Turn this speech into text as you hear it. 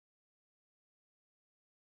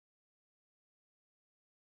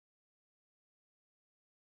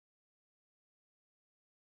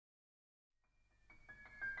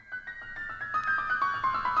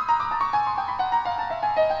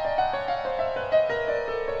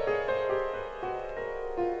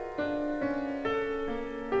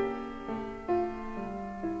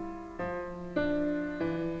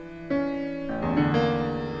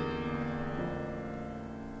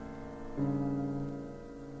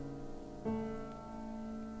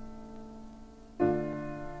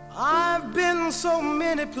so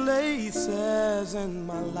many places in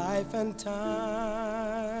my life and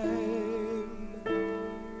time.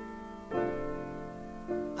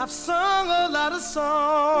 I've sung a lot of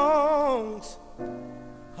songs,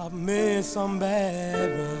 I've made some bad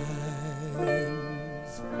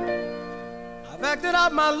rhymes. I've acted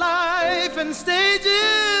out my life in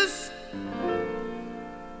stages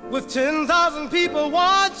with 10,000 people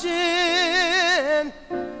watching.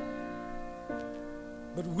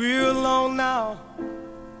 But we're alone now,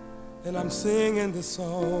 and I'm singing this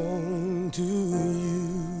song to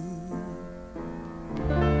you.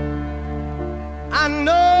 I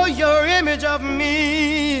know your image of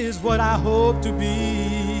me is what I hope to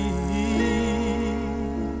be.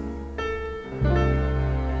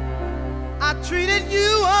 I treated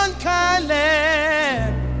you unkindly,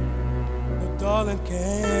 but darling,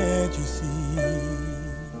 can't you see?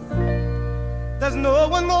 There's no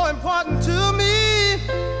one more important to me.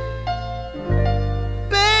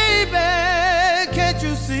 Can't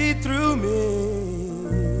you see through me?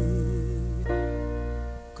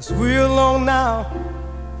 'Cause we're alone now,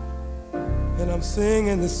 and I'm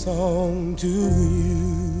singing this song to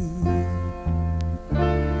you.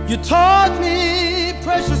 You taught me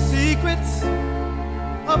precious secrets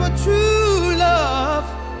of a true love,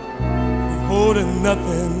 holding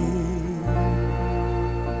nothing.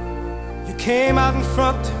 You came out in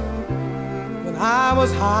front when I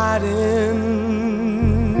was hiding.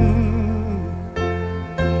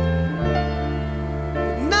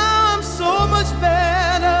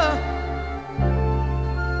 Better,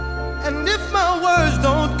 and if my words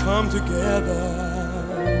don't come together,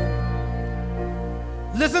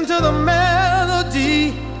 listen to the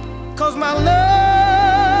melody, 'cause my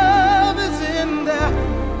love is in there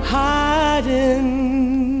hiding.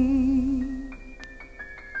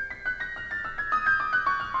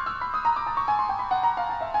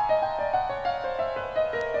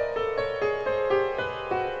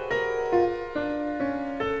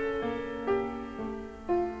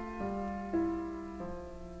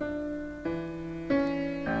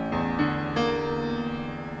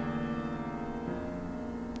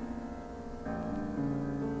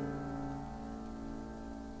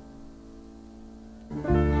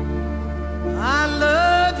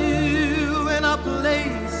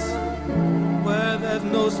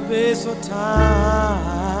 No space or time.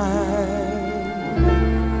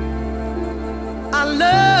 I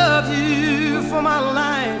love you for my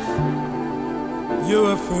life.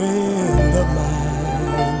 You're a friend of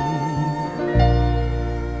mine.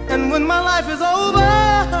 And when my life is over,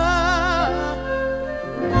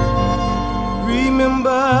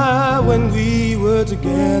 remember when we were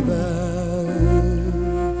together.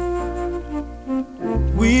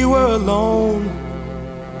 We were alone,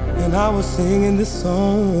 and I was singing this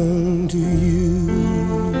song to you.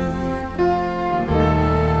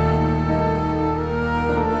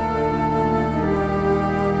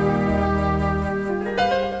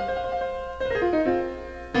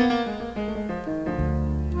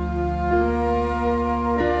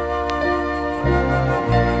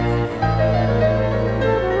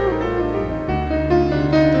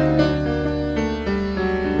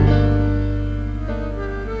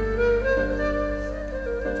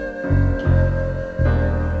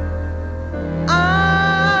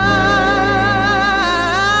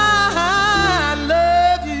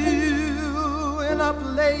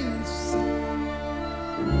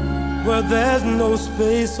 Where there's no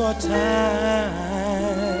space or time.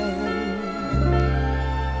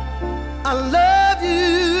 I love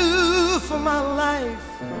you for my life.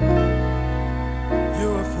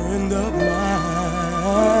 You're a friend of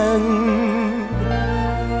mine.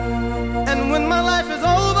 And when my life is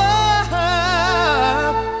over,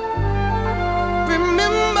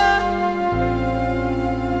 remember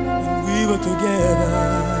when we were together.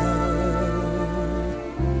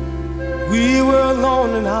 We were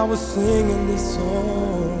alone, and I was singing this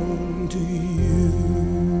song to you.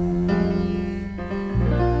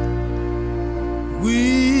 We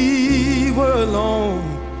were alone,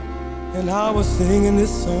 and I was singing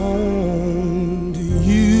this song to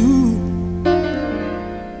you.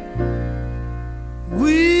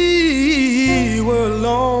 We were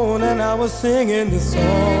alone, and I was singing this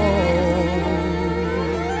song.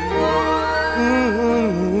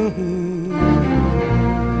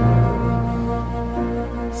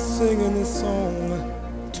 Singing this song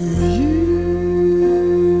to you.